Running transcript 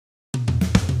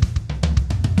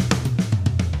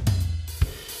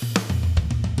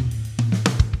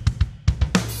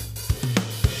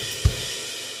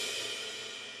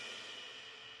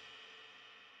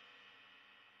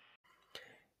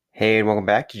Hey, and welcome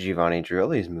back to Giovanni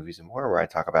Drioli's Movies and More, where I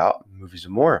talk about movies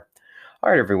and more. All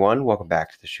right, everyone, welcome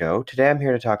back to the show. Today I'm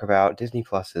here to talk about Disney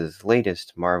Plus's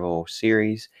latest Marvel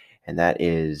series, and that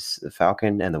is The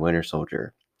Falcon and the Winter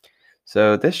Soldier.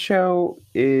 So this show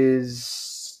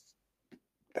is,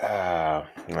 I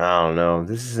don't know,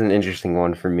 this is an interesting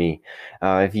one for me.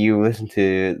 If you listen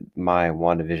to my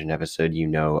WandaVision episode, you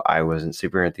know I wasn't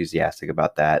super enthusiastic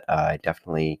about that. I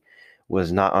definitely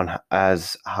was not on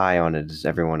as high on it as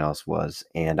everyone else was,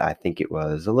 and I think it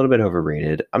was a little bit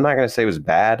overrated. I'm not gonna say it was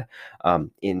bad.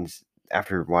 In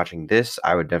After watching this,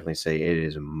 I would definitely say it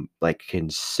is like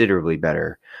considerably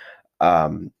better.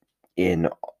 Um, in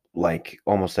like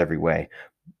almost every way.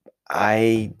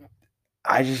 I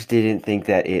I just didn't think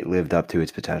that it lived up to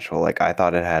its potential. Like, I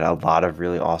thought it had a lot of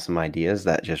really awesome ideas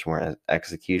that just weren't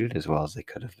executed as well as they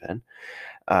could have been.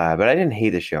 But I didn't hate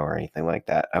the show or anything like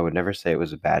that. I would never say it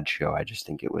was a bad show. I just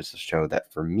think it was a show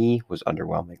that for me was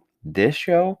underwhelming. This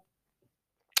show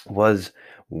was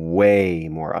way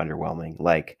more underwhelming.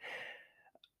 Like,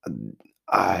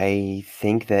 I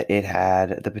think that it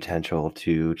had the potential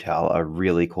to tell a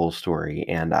really cool story,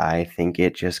 and I think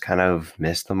it just kind of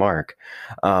missed the mark.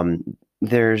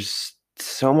 There's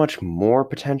so much more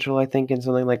potential, I think, in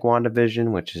something like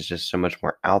WandaVision, which is just so much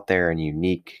more out there and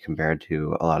unique compared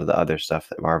to a lot of the other stuff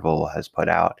that Marvel has put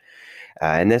out.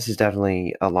 And this is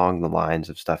definitely along the lines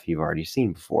of stuff you've already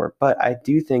seen before. But I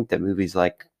do think that movies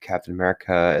like Captain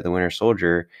America, The Winter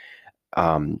Soldier,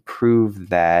 prove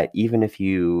that even if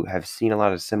you have seen a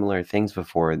lot of similar things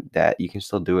before, that you can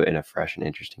still do it in a fresh and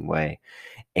interesting way,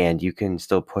 and you can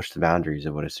still push the boundaries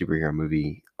of what a superhero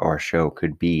movie or show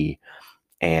could be,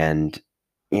 and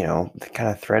kind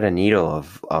of thread a needle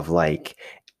of like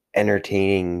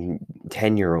entertaining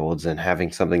 10-year-olds and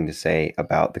having something to say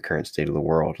about the current state of the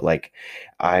world. Like,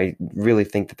 I really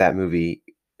think that that movie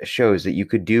shows that you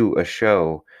could do a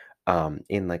show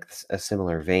in like a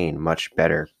similar vein much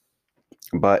better.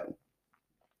 But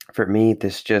for me,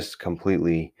 this just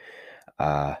completely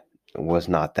uh, was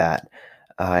not that.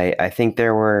 I think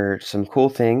there were some cool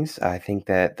things. I think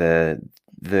that the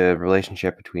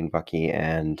relationship between Bucky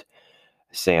and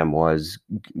Sam was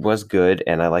good,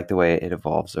 and I like the way it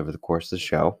evolves over the course of the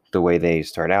show. The way they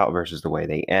start out versus the way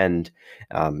they end.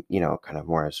 Kind of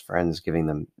more as friends,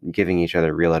 giving each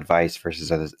other real advice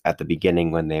versus at the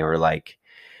beginning when they were like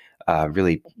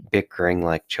really bickering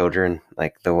like children,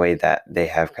 like the way that they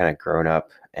have kind of grown up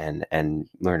and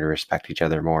learned to respect each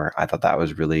other more. I thought that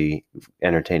was really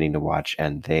entertaining to watch,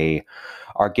 and they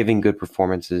are giving good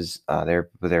performances.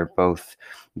 They're both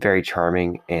very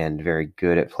charming and very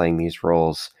good at playing these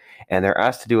roles. And they're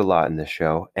asked to do a lot in this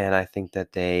show, and I think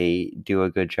that they do a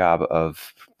good job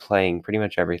of playing pretty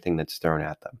much everything that's thrown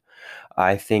at them.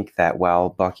 I think that while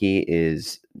Bucky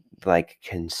is like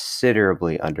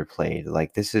considerably underplayed,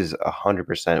 like this is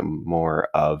 100% more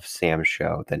of Sam's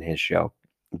show than his show.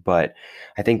 But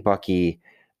I think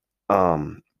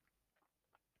um,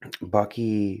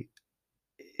 Bucky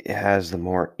has the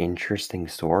more interesting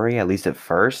story, at least at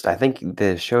first. I think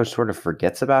the show sort of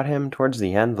forgets about him towards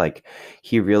the end. Like,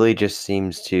 he really just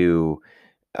seems to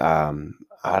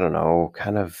I don't know,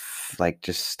 kind of like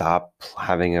just stop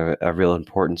having a real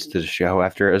importance to the show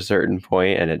after a certain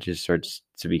point, and it just starts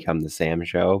to become the Sam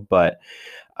show. But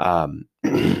um,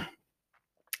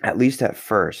 at least at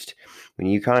first, when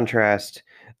you contrast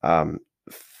um,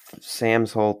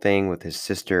 Sam's whole thing with his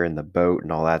sister and the boat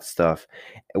and all that stuff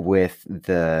with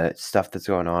the stuff that's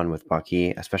going on with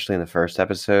Bucky, especially in the first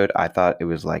episode, I thought it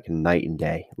was like night and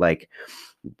day. Like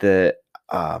the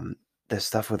um the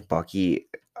stuff with Bucky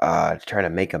trying to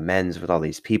make amends with all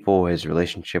these people, his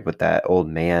relationship with that old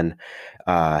man,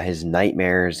 his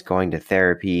nightmares, going to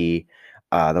therapy,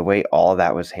 the way all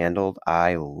that was handled,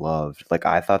 I loved. Like,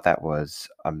 I thought that was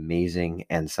amazing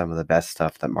and some of the best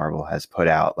stuff that Marvel has put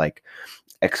out, like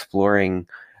exploring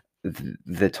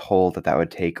the toll that that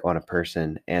would take on a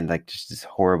person, and like just this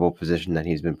horrible position that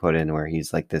he's been put in where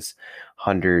he's like this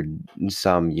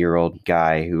 100-some-year-old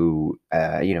guy who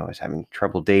is having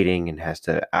trouble dating and has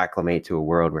to acclimate to a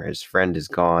world where his friend is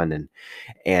gone,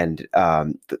 and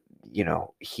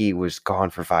he was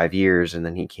gone for 5 years and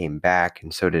then he came back,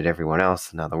 and so did everyone else,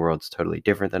 and now the world's totally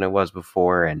different than it was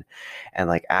before, and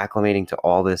like acclimating to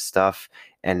all this stuff,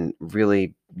 and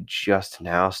really just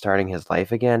now starting his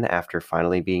life again after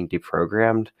finally being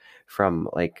deprogrammed from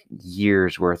like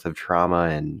years worth of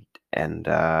trauma and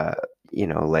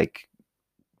like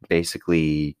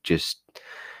basically just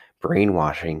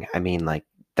brainwashing. I mean, like,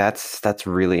 that's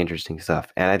really interesting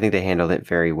stuff, and I think they handled it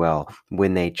very well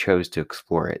when they chose to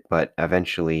explore it, but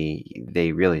eventually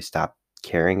they really stopped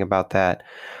caring about that,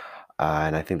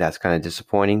 and I think that's kind of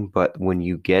disappointing. But when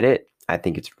you get it, I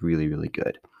think it's really, really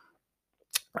good.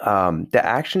 The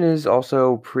action is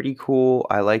also pretty cool.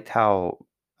 I liked how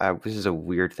this is a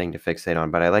weird thing to fixate on,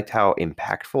 but I liked how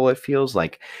impactful it feels.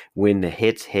 Like when the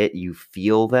hits hit, you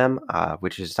feel them,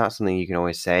 which is not something you can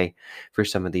always say for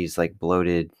some of these like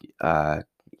bloated, uh,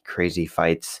 crazy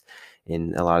fights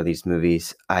in a lot of these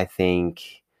movies. I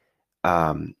think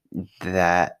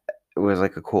that was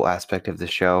like a cool aspect of the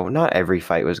show. Not every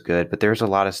fight was good, but there's a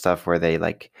lot of stuff where they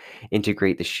like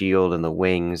integrate the shield and the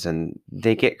wings and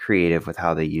they get creative with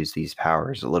how they use these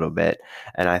powers a little bit.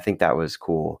 And I think that was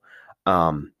cool.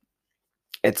 Um,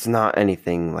 it's not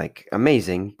anything like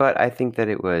amazing, but I think that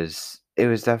it was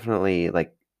definitely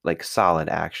like solid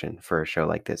action for a show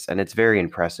like this. And it's very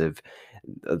impressive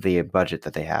the budget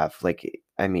that they have. Like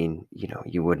I mean,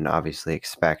 you wouldn't obviously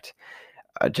expect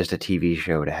just a TV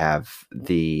show to have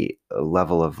the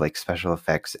level of like special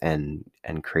effects and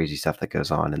crazy stuff that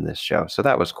goes on in this show. So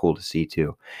that was cool to see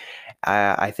too.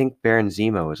 I think Baron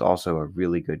Zemo is also a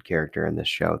really good character in this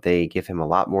show. They give him a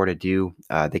lot more to do.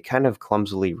 They kind of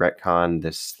clumsily retcon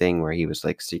this thing where he was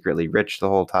like secretly rich the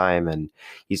whole time and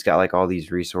he's got like all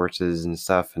these resources and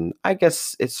stuff. And I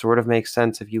guess it sort of makes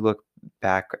sense if you look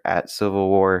back at Civil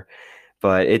War,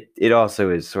 but it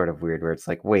also is sort of weird where it's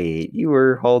like, wait, you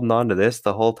were holding on to this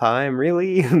the whole time,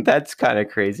 really? That's kind of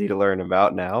crazy to learn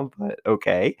about now, but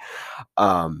okay.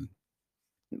 Um,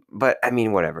 but I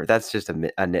mean, whatever. That's just a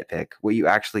nitpick. What you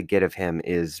actually get of him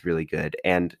is really good,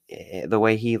 and the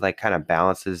way he like kind of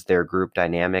balances their group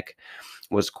dynamic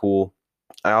was cool.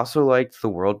 I also liked the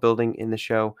world building in the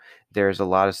show. There's a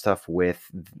lot of stuff with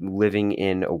living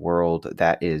in a world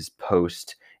that is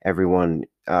post everyone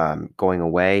going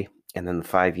away, and then the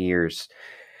 5 years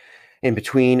in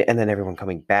between, and then everyone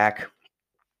coming back.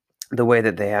 The way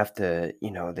that they have to,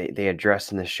 they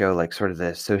address in the show like sort of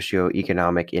the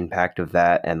socioeconomic impact of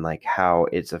that and like how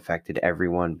it's affected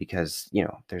everyone because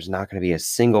there's not going to be a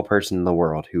single person in the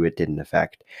world who it didn't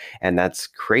affect, and that's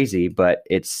crazy, but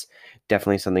it's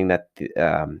definitely something that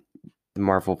the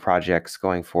Marvel projects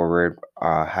going forward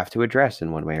have to address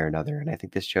in one way or another. And I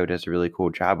think this show does a really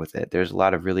cool job with it. There's a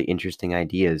lot of really interesting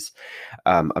ideas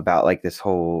about like this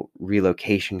whole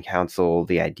relocation council,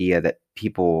 the idea that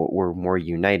people were more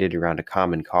united around a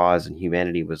common cause and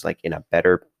humanity was like in a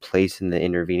better place in the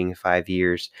intervening 5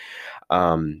 years.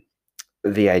 Um,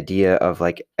 the idea of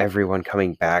like everyone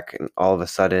coming back and all of a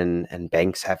sudden and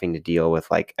banks having to deal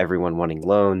with like everyone wanting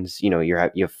loans, you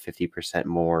have 50%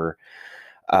 more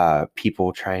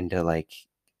people trying to like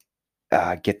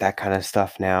get that kind of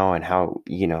stuff now and how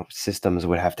systems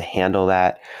would have to handle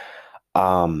that.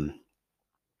 um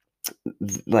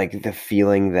like the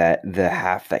feeling that the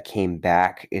half that came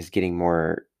back is getting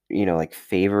more like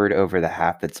favored over the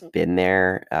half that's been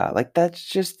there, like that's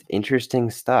just interesting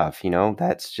stuff.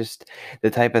 That's just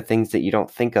the type of things that you don't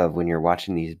think of when you're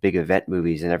watching these big event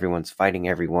movies and everyone's fighting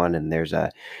everyone and there's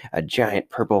a giant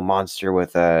purple monster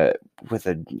with a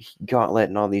gauntlet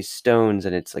and all these stones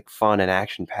and it's like fun and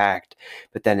action packed.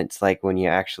 But then it's like when you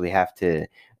actually have to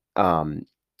um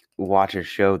watch a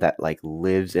show that like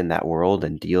lives in that world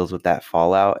and deals with that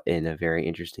fallout in a very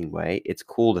interesting way. It's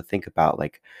cool to think about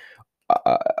like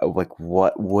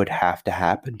what would have to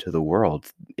happen to the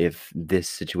world if this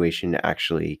situation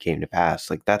actually came to pass.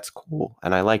 Like that's cool,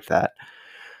 and I like that.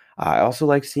 I also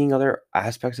like seeing other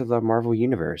aspects of the Marvel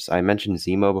universe. I mentioned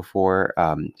Zemo before.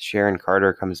 Sharon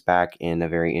Carter comes back in a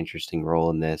very interesting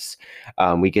role in this.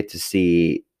 We get to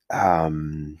see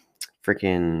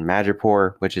freaking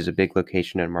Madripoor, which is a big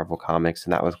location in Marvel Comics,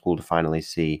 and that was cool to finally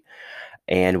see.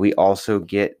 And we also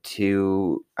get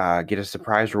to get a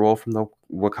surprise role from the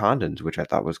Wakandans, which I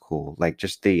thought was cool. Like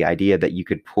just the idea that you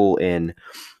could pull in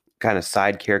kind of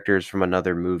side characters from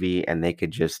another movie and they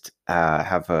could just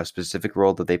have a specific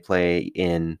role that they play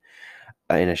in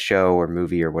a show or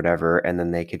movie or whatever, and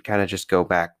then they could kind of just go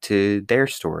back to their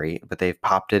story, but they've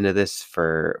popped into this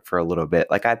for a little bit.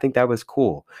 Like I think that was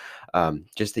cool.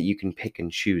 Just that you can pick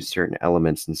and choose certain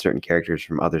elements and certain characters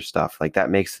from other stuff. Like that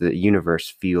makes the universe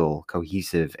feel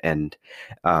cohesive and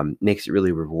makes it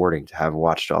really rewarding to have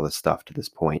watched all this stuff to this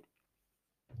point.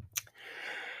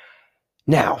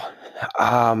 Now,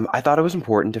 I thought it was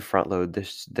important to front load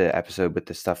the episode with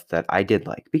the stuff that I did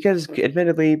like because,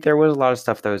 admittedly, there was a lot of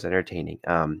stuff that was entertaining.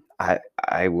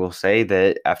 I will say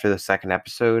that after the second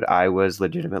episode, I was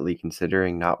legitimately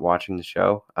considering not watching the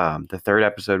show. The third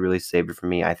episode really saved it for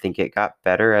me. I think it got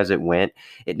better as it went.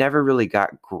 It never really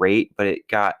got great, but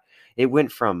it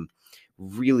went from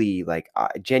really like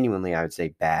genuinely, I would say,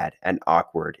 bad and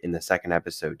awkward in the second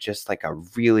episode, just like a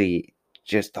really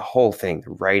just the whole thing,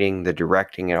 the writing, the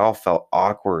directing, it all felt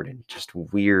awkward and just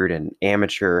weird and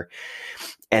amateur.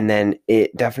 And then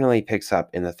it definitely picks up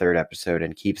in the third episode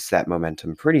and keeps that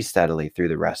momentum pretty steadily through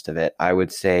the rest of it. I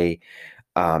would say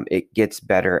it gets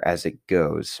better as it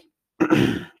goes.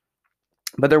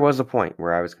 But there was a point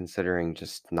where I was considering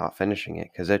just not finishing it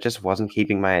because it just wasn't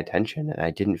keeping my attention, and I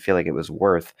didn't feel like it was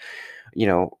worth,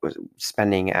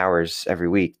 spending hours every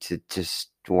week to just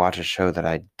watch a show that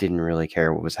I didn't really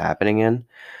care what was happening in.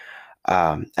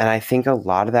 And I think a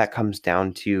lot of that comes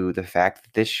down to the fact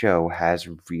that this show has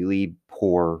really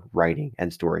poor writing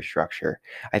and story structure.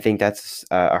 I think that's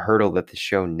a hurdle that the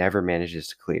show never manages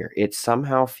to clear. It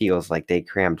somehow feels like they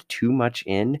crammed too much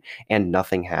in and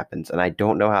nothing happens. And I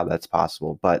don't know how that's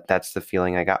possible, but that's the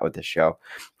feeling I got with the show.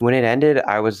 When it ended,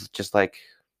 I was just like,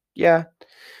 yeah,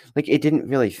 like, it didn't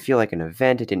really feel like an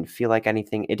event, it didn't feel like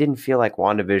anything. It didn't feel like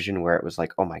WandaVision where it was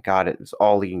like, "Oh my god, it was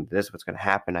all leading to this, what's gonna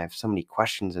happen? I have so many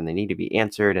questions and they need to be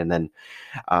answered," and then,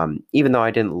 even though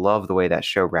I didn't love the way that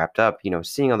show wrapped up,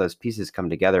 seeing all those pieces come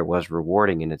together was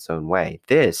rewarding in its own way.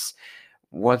 This,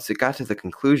 once it got to the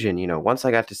conclusion, once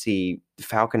I got to see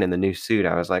Falcon in the new suit,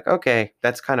 I was like, "Okay,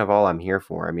 that's kind of all I'm here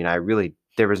for." I mean, I really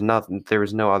there was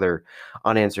no other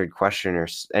unanswered question or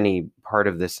any part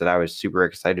of this that I was super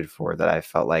excited for that I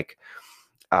felt like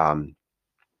um,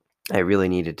 I really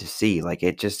needed to see. Like,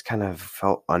 it just kind of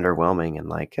felt underwhelming and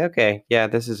like, okay, yeah,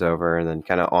 this is over, and then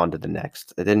kind of on to the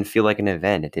next. It didn't feel like an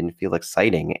event. It didn't feel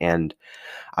exciting, and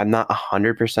I'm not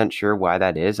 100% sure why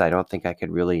that is. I don't think I could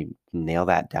really nail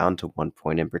that down to one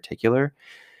point in particular,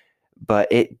 but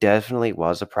it definitely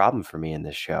was a problem for me in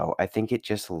this show. I think it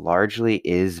just largely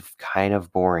is kind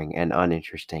of boring and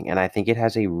uninteresting, and I think it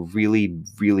has a really,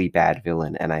 really bad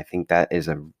villain, and I think that is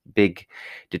a big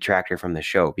detractor from the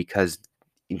show because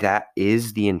that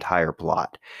is the entire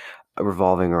plot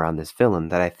revolving around this villain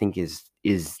that I think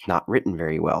is not written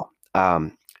very well.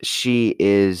 She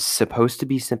is supposed to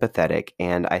be sympathetic,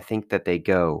 and I think that they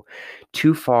go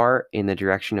too far in the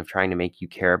direction of trying to make you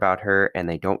care about her, and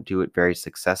they don't do it very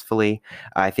successfully.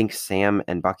 I think Sam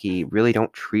and Bucky really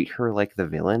don't treat her like the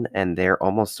villain, and they're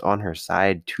almost on her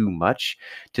side too much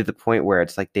to the point where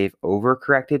it's like they've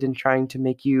overcorrected in trying to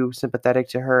make you sympathetic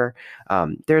to her.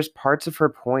 There's parts of her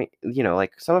point,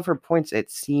 like some of her points, it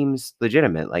seems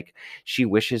legitimate. Like, she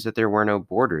wishes that there were no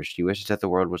borders. She wishes that the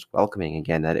world was welcoming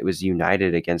again, that it was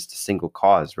united against a single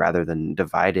cause rather than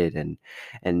divided and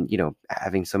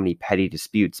having so many petty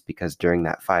disputes because during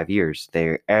that 5 years,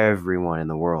 everyone in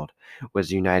the world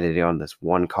was united on this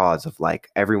one cause of like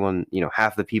everyone,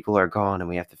 half the people are gone and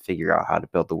we have to figure out how to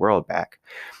build the world back.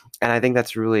 And I think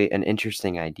that's really an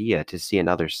interesting idea to see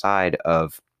another side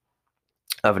of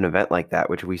an event like that,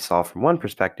 which we saw from one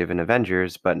perspective in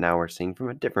Avengers, but now we're seeing from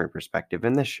a different perspective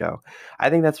in this show.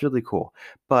 I think that's really cool.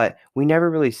 But we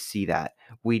never really see that.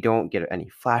 We don't get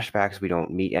any flashbacks. We don't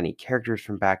meet any characters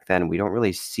from back then. We don't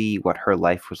really see what her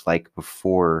life was like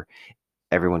before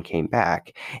everyone came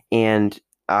back. And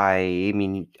I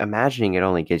mean, imagining it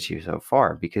only gets you so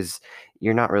far because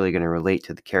you're not really going to relate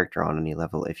to the character on any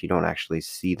level if you don't actually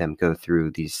see them go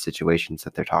through these situations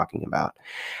that they're talking about.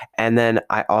 And then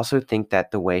I also think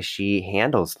that the way she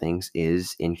handles things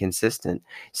is inconsistent.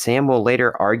 Sam will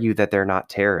later argue that they're not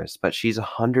terrorists, but she's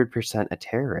 100% a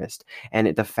terrorist.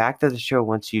 And the fact that the show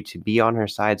wants you to be on her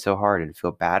side so hard and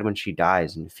feel bad when she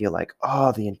dies and feel like,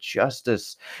 oh, the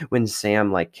injustice when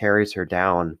Sam like carries her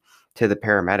down to the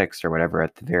paramedics or whatever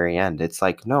at the very end. It's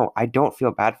like, no, I don't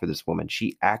feel bad for this woman.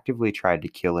 She actively tried to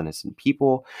kill innocent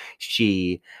people.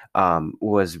 She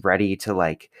was ready to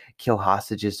like kill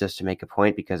hostages just to make a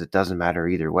point because it doesn't matter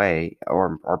either way,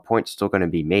 or our point's still going to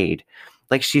be made.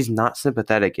 Like, she's not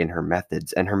sympathetic in her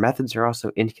methods, and her methods are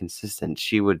also inconsistent.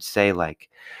 She would say like,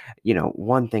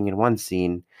 one thing in one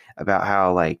scene about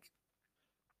how like,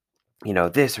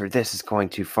 this or this is going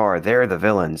too far. They're the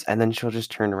villains, and then she'll just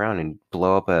turn around and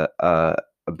blow up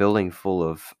a building full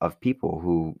of people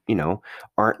who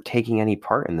aren't taking any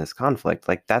part in this conflict.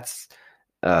 Like, that's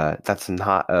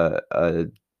not a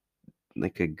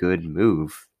like a good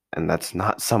move. And that's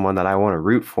not someone that I want to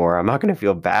root for. I'm not going to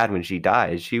feel bad when she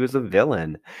dies. She was a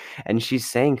villain. And she's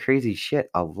saying crazy shit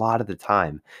a lot of the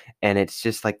time. And it's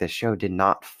just like the show did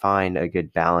not find a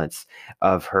good balance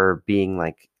of her being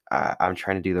like, I'm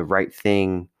trying to do the right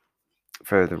thing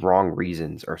for the wrong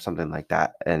reasons or something like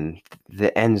that. And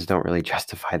the ends don't really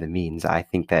justify the means. I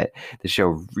think that the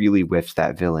show really whiffs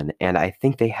that villain. And I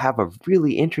think they have a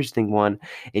really interesting one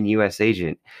in US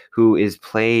Agent who is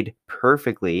played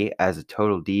perfectly as a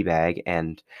total D-bag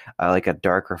and like a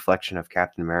dark reflection of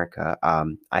Captain America.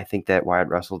 I think that Wyatt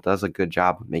Russell does a good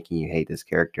job of making you hate this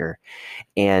character.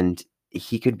 And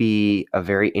he could be a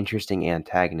very interesting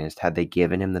antagonist had they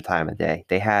given him the time of day.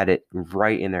 They had it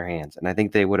right in their hands, and I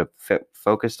think they would have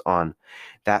focused on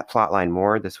that plot line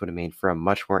more. This would have made for a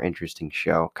much more interesting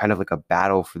show, kind of like a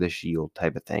battle for the shield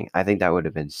type of thing. I think that would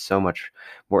have been so much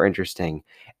more interesting,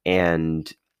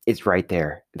 and it's right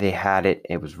there. They had it.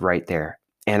 It was right there.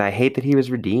 And I hate that he was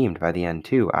redeemed by the end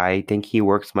too. I think he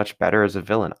works much better as a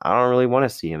villain. I don't really want to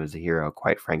see him as a hero,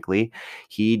 quite frankly.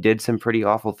 He did some pretty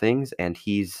awful things, and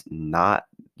he's not,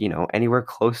 anywhere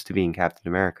close to being Captain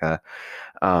America.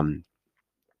 Um,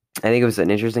 I think it was an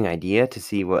interesting idea to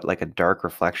see what like a dark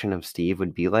reflection of Steve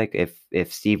would be like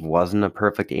if Steve wasn't a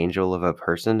perfect angel of a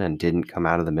person and didn't come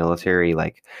out of the military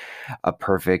like a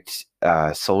perfect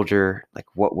soldier, like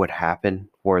what would happen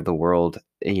for the world,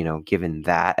 given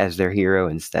that as their hero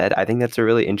instead. I think that's a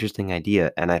really interesting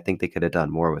idea, and I think they could have done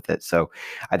more with it. So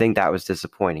I think that was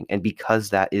disappointing. And because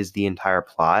that is the entire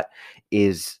plot,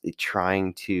 is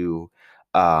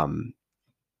um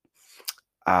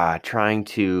trying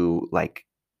to like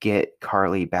get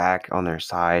Carly back on their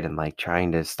side and like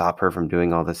trying to stop her from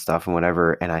doing all this stuff and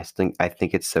whatever. And I think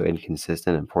it's so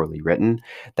inconsistent and poorly written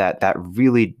that that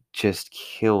really just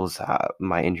kills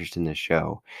my interest in the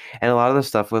show. And a lot of the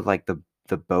stuff with like the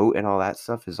boat and all that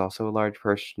stuff is also a large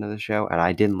portion of the show, and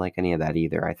I didn't like any of that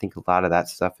either. I think a lot of that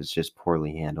stuff is just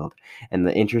poorly handled, and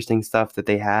the interesting stuff that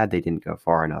they had, they didn't go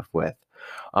far enough with.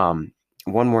 Um,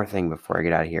 One more thing before I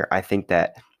get out of here, I think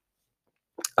that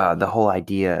the whole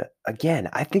idea again,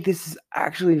 I think this is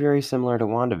actually very similar to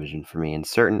WandaVision for me in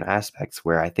certain aspects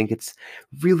where I think it's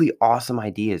really awesome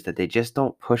ideas that they just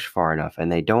don't push far enough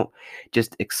and they don't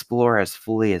just explore as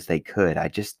fully as they could. I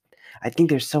think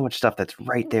there's so much stuff that's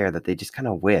right there that they just kind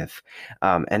of whiff.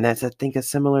 And that's I think a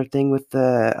similar thing with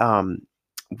um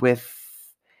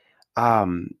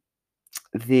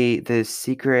the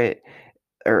secret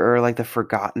or like the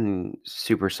forgotten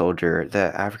super soldier,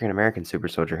 the African American super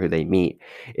soldier who they meet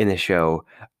in the show.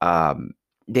 Um,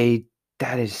 they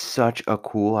that is such a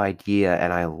cool idea,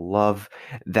 and I love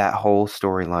that whole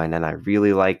storyline, and I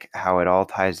really like how it all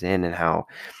ties in and how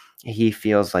he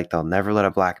feels like they'll never let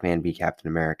a black man be Captain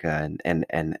America,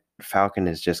 and Falcon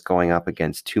is just going up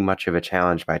against too much of a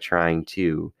challenge by trying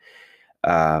to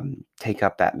take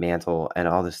up that mantle and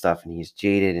all this stuff, and he's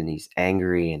jaded and he's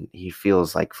angry and he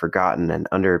feels like forgotten and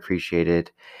underappreciated,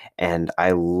 and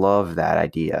I love that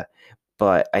idea.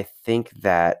 But I think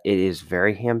that it is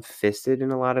very ham-fisted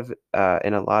in a lot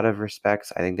of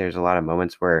respects. I think there's a lot of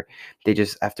moments where they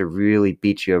just have to really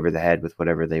beat you over the head with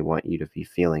whatever they want you to be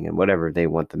feeling and whatever they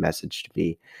want the message to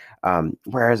be.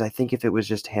 Whereas I think if it was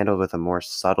just handled with a more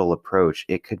subtle approach,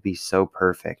 it could be so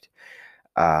perfect.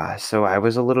 So I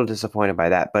was a little disappointed by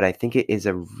that, but I think it is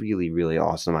a really, really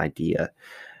awesome idea.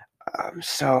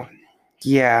 So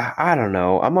yeah, I don't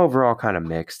know. I'm overall kind of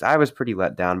mixed. I was pretty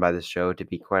let down by this show, to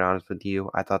be quite honest with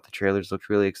you. I thought the trailers looked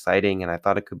really exciting and I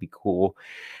thought it could be cool.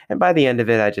 And by the end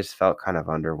of it, I just felt kind of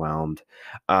underwhelmed.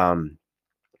 Um,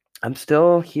 I'm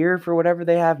still here for whatever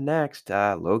they have next.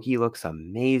 Loki looks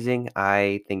amazing.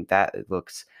 I think that it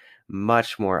looks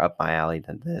much more up my alley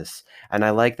than this. And I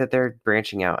like that they're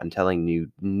branching out and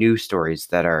telling new stories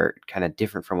that are kind of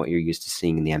different from what you're used to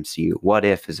seeing in the MCU. What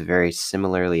If is a very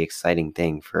similarly exciting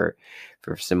thing for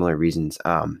similar reasons.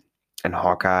 And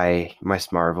Hawkeye,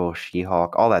 Miss Marvel,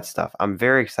 She-Hulk, all that stuff. I'm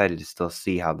very excited to still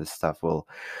see how this stuff will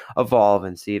evolve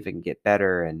and see if it can get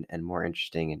better and more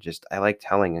interesting. And just I like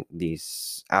telling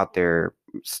these out there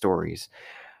stories.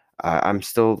 I'm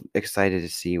still excited to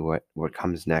see what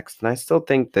comes next, and I still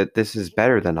think that this is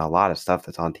better than a lot of stuff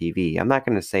that's on TV. I'm not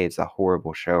going to say it's a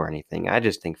horrible show or anything. I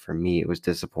just think for me it was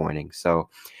disappointing. So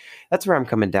that's where I'm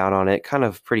coming down on it. Kind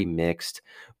of pretty mixed,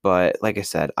 but like I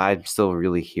said, I'm still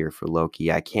really here for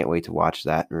Loki. I can't wait to watch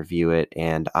that and review it,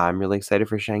 and I'm really excited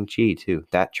for Shang-Chi too.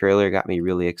 That trailer got me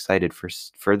really excited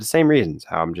for the same reasons.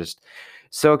 How I'm just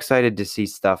so excited to see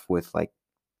stuff with like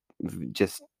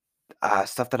just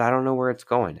stuff that I don't know where it's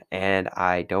going, and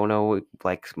I don't know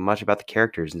like much about the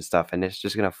characters and stuff, and it's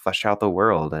just gonna flesh out the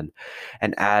world and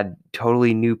add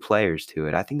totally new players to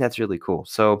it. I think that's really cool.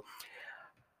 So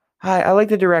I like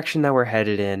the direction that we're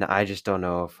headed in. I just don't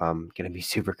know if I'm gonna be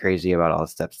super crazy about all the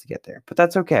steps to get there, but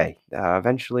that's okay.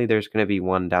 Eventually, there's gonna be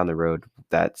one down the road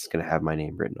that's gonna have my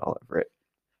name written all over it.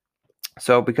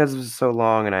 So, because this is so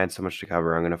long and I had so much to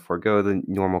cover, I'm going to forego the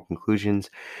normal conclusions.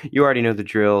 You already know the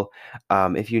drill.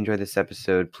 If you enjoyed this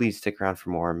episode, please stick around for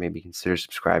more. Maybe consider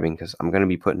subscribing because I'm going to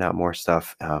be putting out more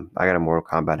stuff. I got a Mortal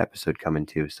Kombat episode coming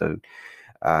too, so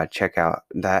check out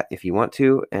that if you want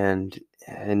to. And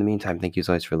in the meantime, thank you as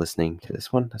always for listening to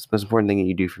this one. That's the most important thing that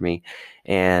you do for me.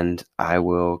 And I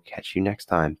will catch you next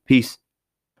time. Peace.